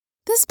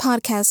This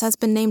podcast has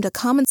been named a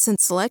Common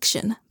Sense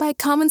selection by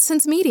Common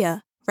Sense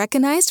Media,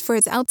 recognized for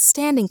its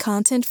outstanding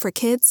content for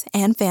kids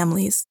and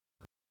families.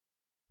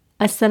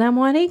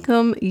 Assalamu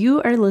alaikum.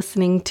 You are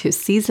listening to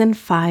Season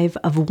 5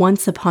 of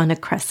Once Upon a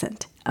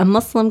Crescent, a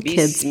Muslim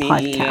kids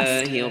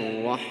podcast.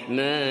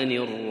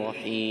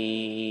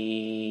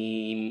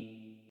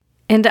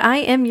 And I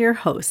am your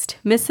host,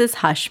 Mrs.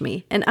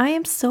 Hashmi, and I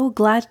am so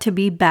glad to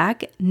be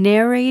back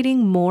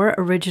narrating more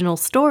original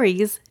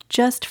stories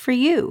just for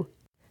you.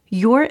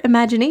 Your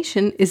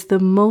imagination is the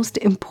most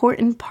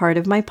important part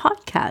of my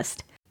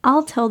podcast.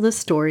 I'll tell the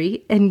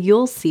story and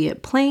you'll see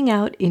it playing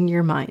out in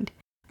your mind.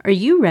 Are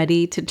you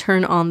ready to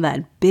turn on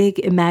that big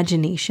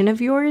imagination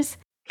of yours?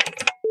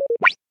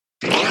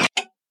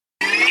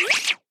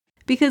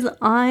 Because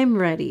I'm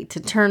ready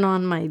to turn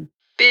on my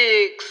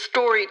big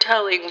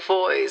storytelling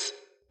voice.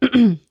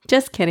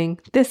 Just kidding.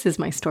 This is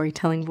my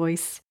storytelling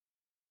voice.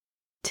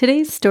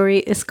 Today's story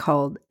is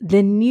called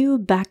The New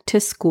Back to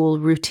School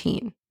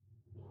Routine.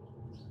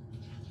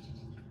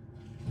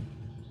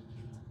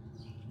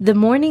 The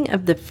morning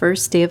of the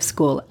first day of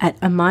school at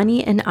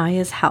Amani and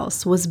Aya's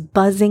house was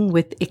buzzing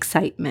with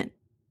excitement.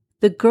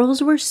 The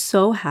girls were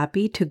so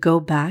happy to go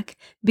back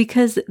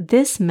because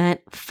this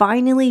meant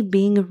finally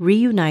being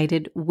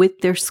reunited with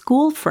their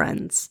school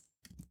friends.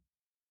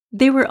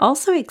 They were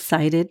also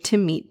excited to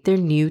meet their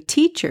new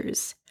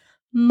teachers.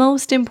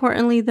 Most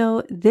importantly,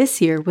 though,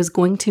 this year was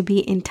going to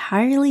be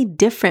entirely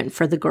different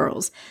for the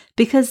girls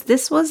because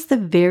this was the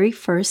very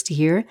first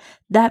year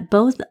that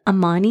both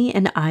Amani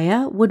and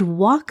Aya would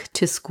walk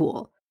to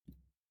school.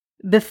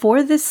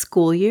 Before this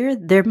school year,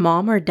 their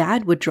mom or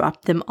dad would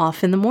drop them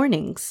off in the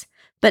mornings.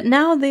 But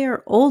now they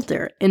are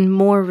older and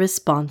more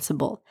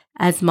responsible.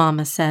 As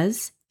Mama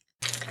says,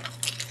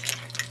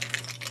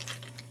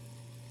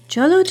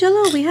 Jolo,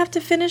 we have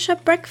to finish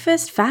up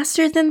breakfast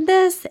faster than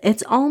this.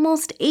 It's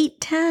almost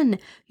 8:10.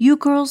 You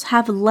girls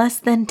have less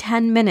than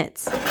 10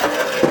 minutes.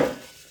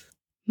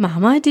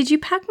 Mama, did you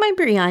pack my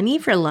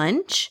biryani for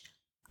lunch?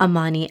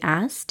 Amani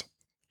asked.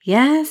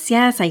 Yes,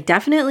 I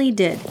definitely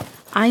did.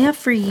 Aya,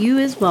 for you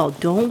as well,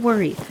 don't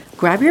worry.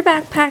 Grab your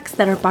backpacks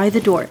that are by the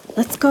door.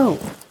 Let's go.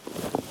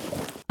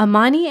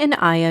 Amani and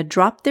Aya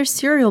dropped their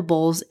cereal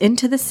bowls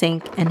into the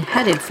sink and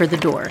headed for the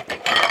door.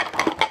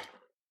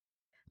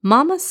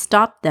 Mama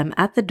stopped them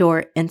at the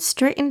door and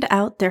straightened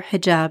out their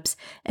hijabs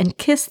and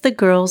kissed the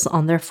girls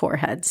on their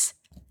foreheads.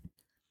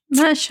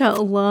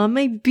 MashaAllah,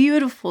 my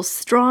beautiful,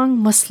 strong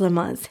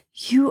Muslimas.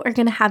 You are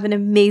going to have an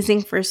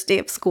amazing first day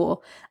of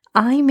school.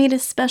 I made a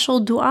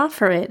special dua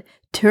for it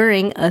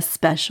during a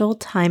special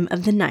time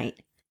of the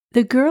night.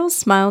 The girls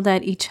smiled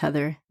at each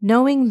other,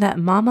 knowing that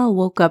Mama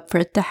woke up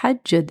for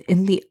tahajjud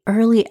in the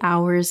early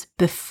hours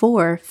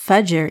before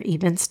Fajr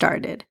even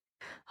started.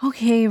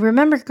 Okay,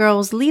 remember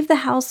girls, leave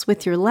the house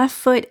with your left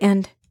foot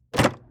and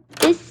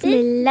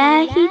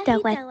Bismillahi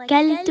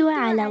tawakkaltu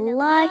ala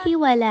Allahi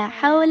wa la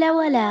hawla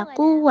wa la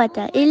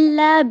quwwata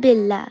illa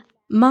billah.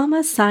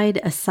 Mama sighed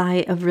a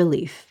sigh of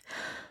relief.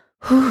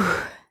 Whew.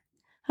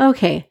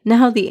 Okay,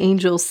 now the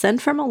angels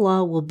sent from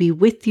Allah will be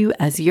with you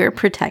as your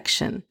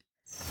protection.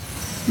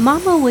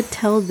 Mama would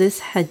tell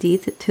this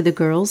hadith to the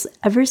girls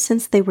ever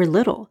since they were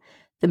little.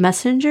 The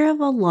Messenger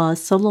of Allah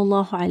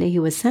sallallahu alaihi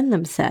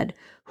wasallam said,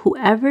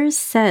 whoever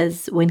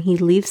says when he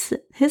leaves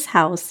his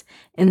house,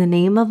 in the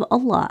name of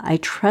Allah, I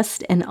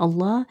trust in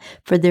Allah,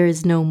 for there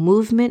is no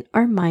movement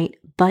or might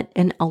but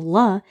in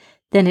Allah,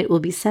 then it will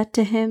be said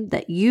to him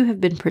that you have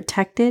been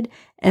protected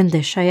and the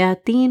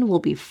shayateen will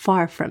be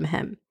far from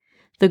him.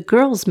 The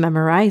girls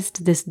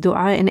memorized this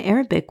dua in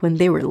Arabic when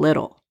they were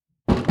little.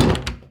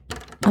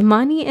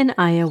 Amani and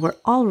Aya were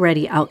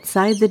already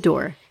outside the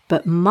door,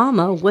 but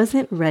Mama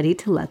wasn't ready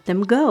to let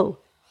them go.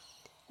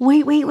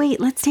 Wait,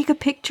 let's take a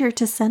picture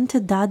to send to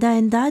Dada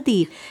and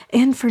Dadi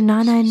and for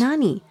Nana and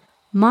Nani.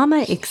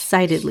 Mama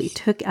excitedly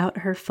took out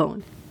her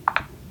phone.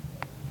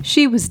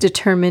 She was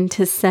determined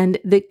to send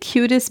the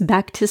cutest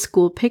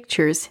back-to-school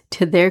pictures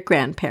to their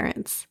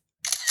grandparents.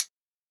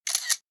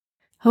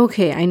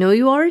 Okay, I know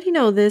you already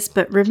know this,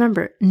 but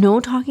remember, no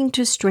talking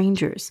to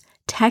strangers.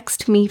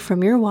 Text me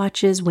from your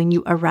watches when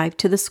you arrive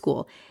to the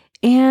school.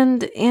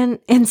 And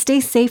stay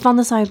safe on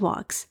the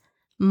sidewalks.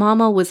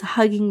 Mama was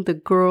hugging the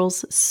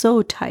girls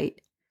so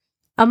tight.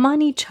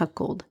 Amani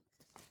chuckled.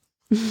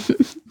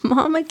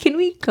 Mama, can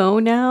we go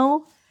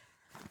now?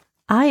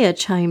 Aya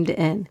chimed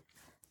in.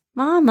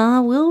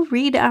 Mama, we'll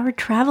read our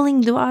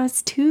traveling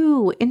du'as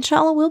too.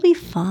 Inshallah, we'll be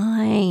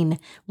fine.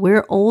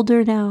 We're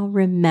older now,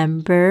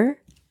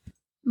 remember?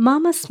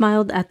 Mama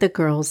smiled at the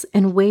girls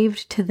and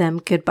waved to them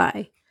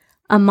goodbye.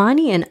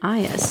 Amani and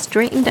Aya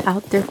straightened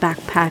out their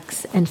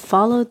backpacks and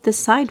followed the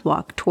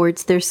sidewalk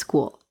towards their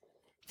school.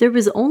 There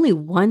was only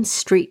one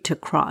street to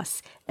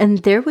cross, and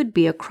there would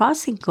be a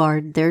crossing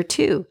guard there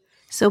too.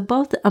 So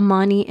both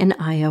Amani and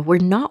Aya were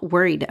not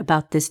worried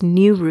about this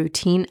new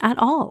routine at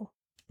all.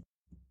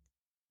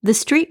 The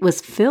street was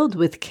filled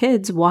with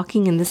kids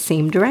walking in the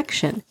same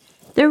direction.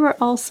 There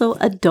were also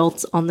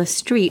adults on the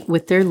street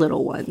with their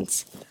little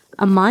ones.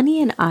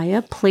 Amani and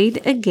Aya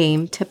played a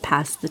game to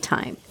pass the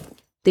time.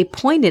 They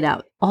pointed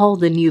out all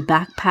the new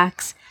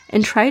backpacks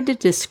and tried to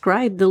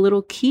describe the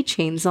little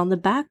keychains on the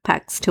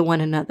backpacks to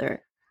one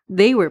another.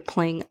 They were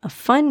playing a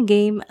fun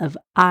game of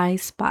I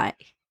Spy.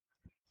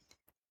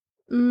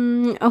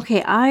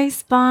 Okay, I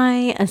spy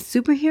a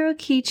superhero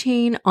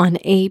keychain on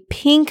a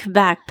pink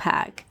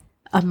backpack,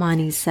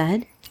 Amani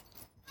said.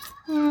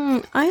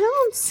 I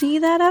don't see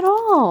that at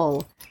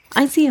all.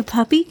 I see a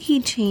puppy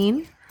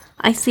keychain.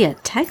 I see a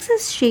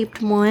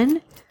Texas-shaped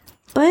one,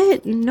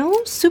 but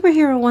no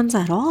superhero ones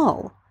at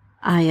all,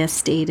 Aya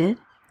stated.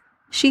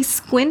 She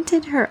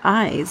squinted her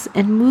eyes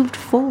and moved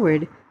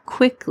forward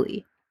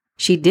quickly.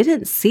 She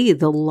didn't see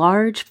the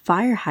large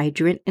fire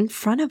hydrant in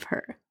front of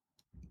her.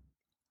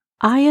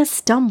 Aya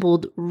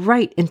stumbled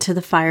right into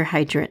the fire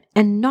hydrant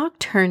and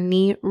knocked her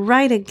knee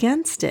right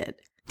against it.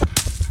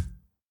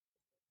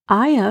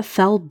 Aya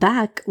fell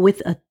back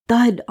with a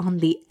thud on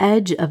the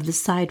edge of the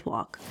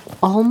sidewalk,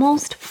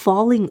 almost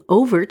falling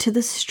over to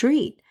the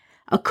street.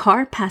 A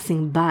car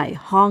passing by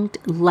honked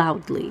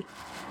loudly.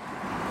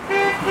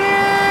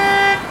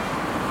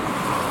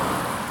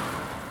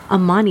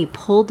 Amani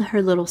pulled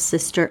her little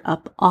sister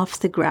up off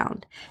the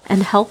ground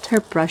and helped her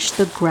brush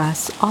the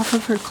grass off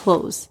of her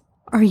clothes.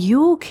 Are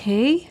you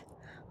okay?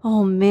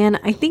 Oh man,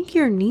 I think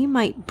your knee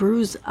might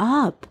bruise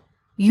up.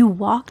 You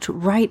walked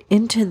right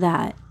into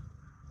that.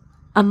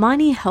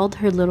 Amani held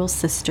her little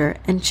sister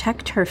and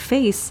checked her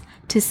face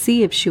to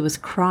see if she was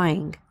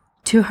crying.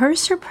 To her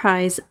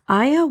surprise,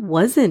 Aya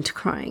wasn't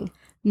crying,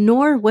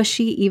 nor was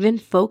she even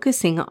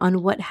focusing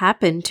on what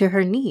happened to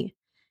her knee.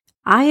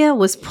 Aya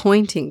was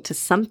pointing to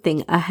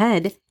something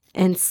ahead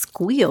and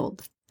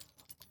squealed.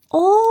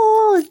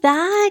 Oh,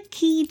 that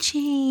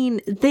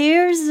keychain.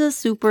 There's a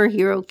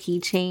superhero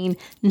keychain.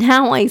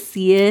 Now I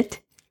see it.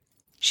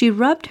 She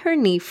rubbed her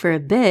knee for a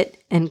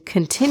bit and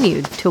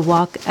continued to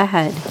walk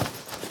ahead.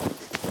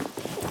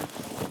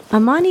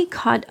 Amani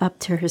caught up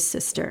to her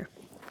sister.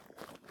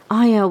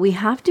 Aya, we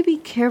have to be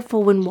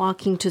careful when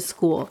walking to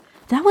school.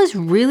 That was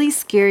really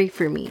scary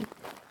for me.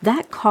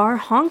 That car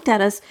honked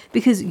at us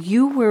because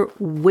you were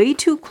way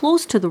too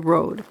close to the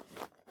road.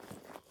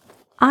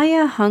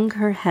 Aya hung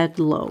her head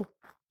low.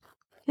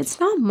 It's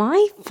not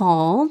my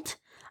fault.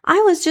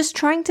 I was just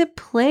trying to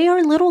play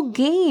our little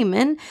game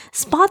and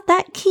spot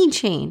that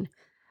keychain.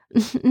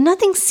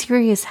 Nothing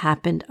serious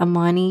happened,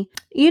 Amani.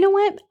 You know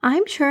what?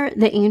 I'm sure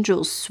the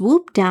angels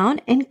swooped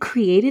down and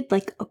created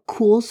like a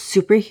cool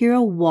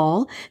superhero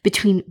wall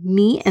between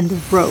me and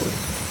the road.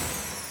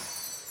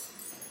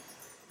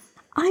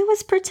 I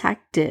was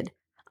protected.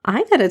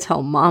 I gotta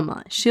tell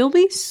Mama. She'll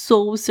be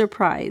so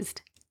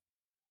surprised.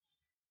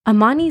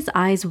 Amani's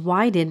eyes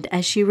widened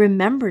as she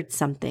remembered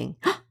something.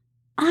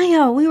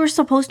 Aya, we were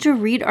supposed to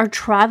read our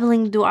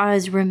traveling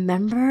du'as,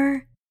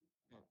 remember?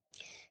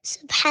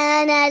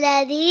 سبحان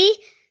الذي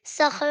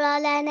سخر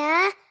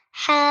لنا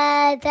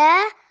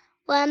هذا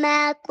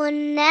وما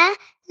كنا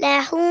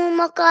له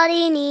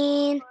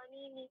مقرنين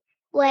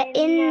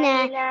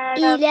وإنا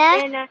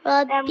إلى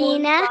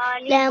ربنا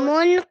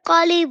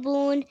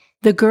لمنقلبون.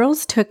 The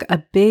girls took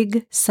a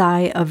big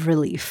sigh of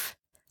relief,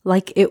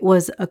 like it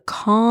was a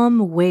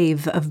calm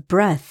wave of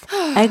breath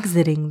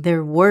exiting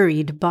their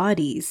worried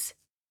bodies.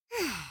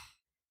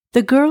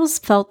 The girls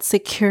felt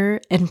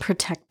secure and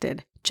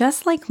protected,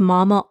 just like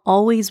Mama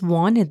always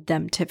wanted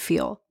them to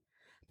feel.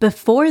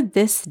 Before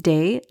this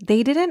day,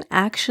 they didn't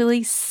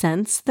actually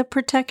sense the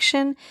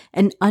protection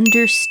and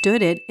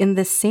understood it in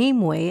the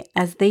same way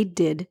as they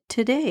did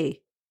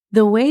today.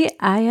 The way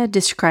Aya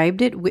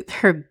described it with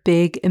her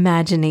big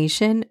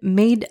imagination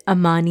made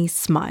Amani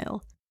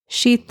smile.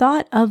 She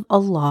thought of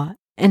Allah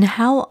and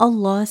how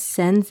Allah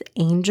sends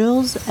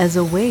angels as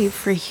a way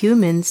for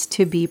humans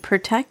to be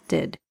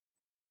protected.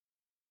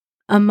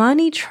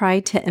 Amani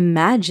tried to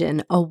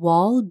imagine a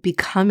wall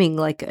becoming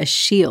like a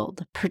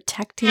shield,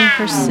 protecting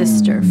her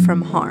sister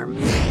from harm.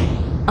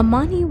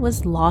 Amani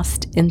was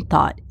lost in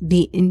thought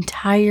the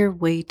entire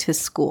way to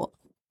school.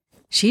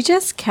 She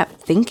just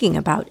kept thinking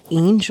about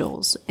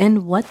angels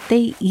and what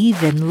they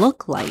even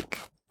look like.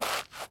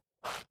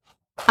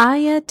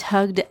 Aya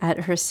tugged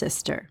at her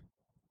sister.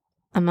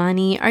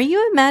 Amani, are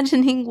you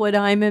imagining what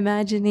I'm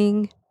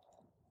imagining?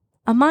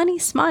 Amani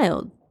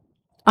smiled.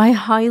 I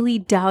highly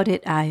doubt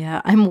it, Aya.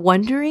 I'm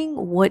wondering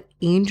what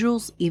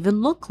angels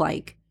even look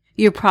like.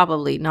 You're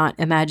probably not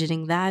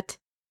imagining that.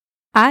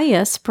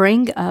 Aya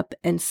sprang up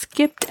and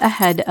skipped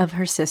ahead of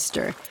her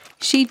sister.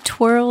 She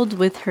twirled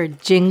with her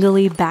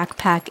jingly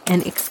backpack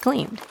and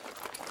exclaimed,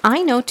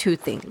 I know two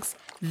things.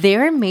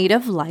 They're made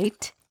of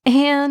light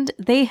and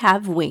they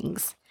have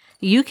wings.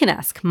 You can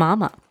ask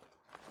Mama.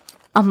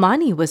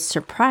 Amani was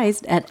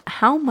surprised at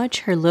how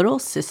much her little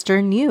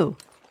sister knew.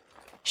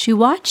 She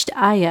watched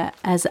Aya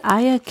as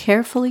Aya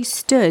carefully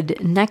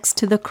stood next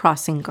to the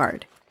crossing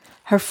guard.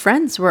 Her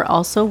friends were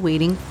also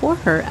waiting for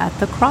her at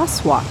the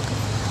crosswalk.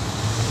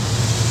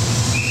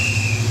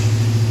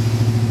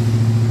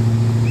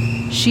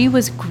 She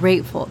was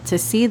grateful to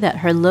see that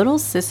her little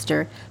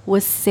sister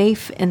was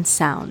safe and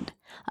sound.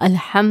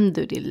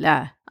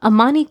 Alhamdulillah.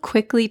 Amani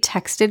quickly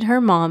texted her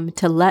mom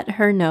to let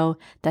her know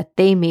that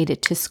they made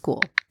it to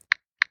school.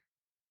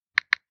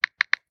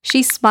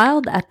 She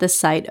smiled at the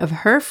sight of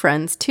her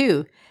friends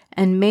too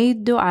and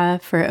made dua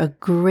for a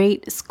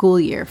great school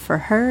year for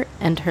her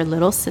and her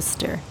little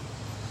sister.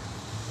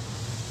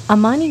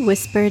 Amani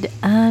whispered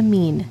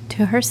Ameen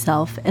to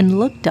herself and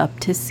looked up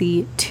to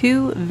see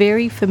two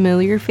very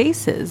familiar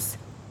faces.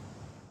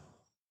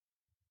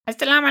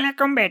 Assalamu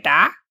alaikum,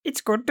 beta. It's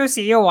good to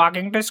see you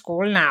walking to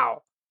school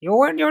now.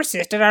 You and your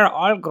sister are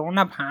all grown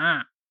up,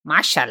 huh?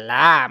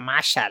 Mashallah,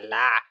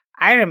 mashallah.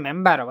 I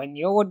remember when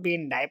you would be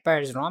in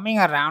diapers roaming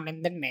around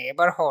in the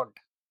neighborhood.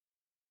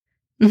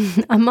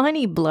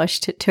 Amani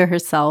blushed to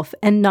herself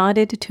and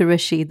nodded to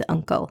Rashid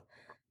uncle.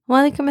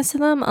 Walaikum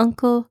assalam,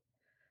 uncle.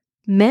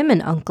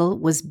 Memon uncle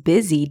was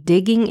busy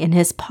digging in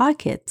his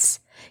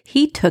pockets.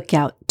 He took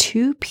out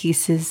 2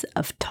 pieces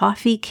of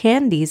toffee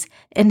candies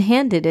and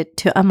handed it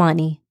to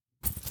Amani.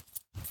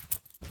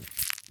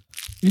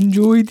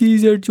 Enjoy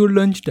these at your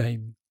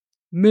lunchtime.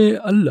 May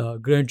Allah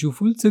grant you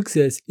full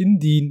success in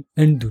Deen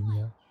and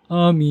Dunya.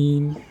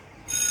 Ameen.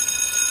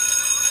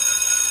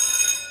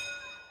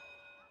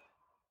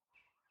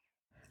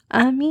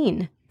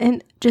 Ameen,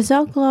 and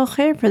Jazakallah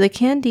khair for the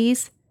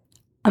candies.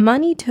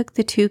 Amani took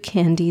the 2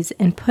 candies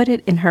and put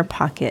it in her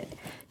pocket.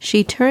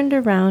 She turned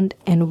around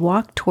and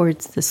walked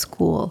towards the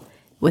school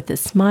with a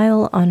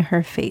smile on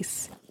her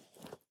face.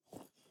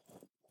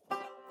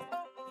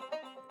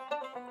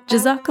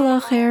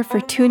 Jazakallah khair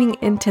for tuning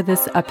into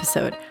this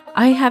episode.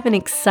 I have an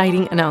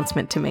exciting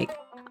announcement to make.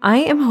 I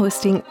am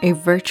hosting a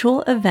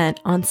virtual event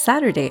on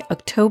Saturday,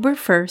 October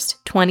 1st,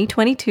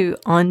 2022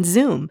 on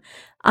Zoom.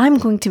 I'm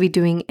going to be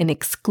doing an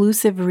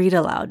exclusive read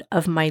aloud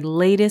of my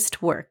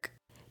latest work.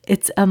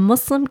 It's a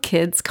Muslim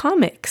kids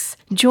comics.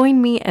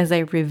 Join me as I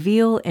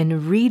reveal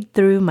and read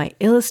through my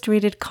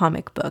illustrated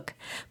comic book.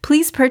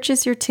 Please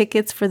purchase your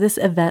tickets for this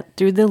event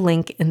through the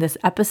link in this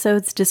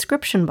episode's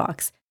description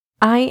box.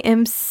 I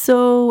am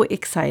so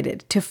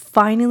excited to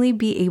finally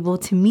be able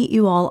to meet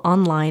you all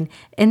online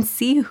and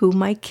see who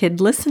my kid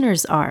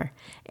listeners are.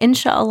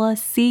 Inshallah,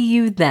 see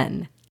you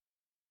then.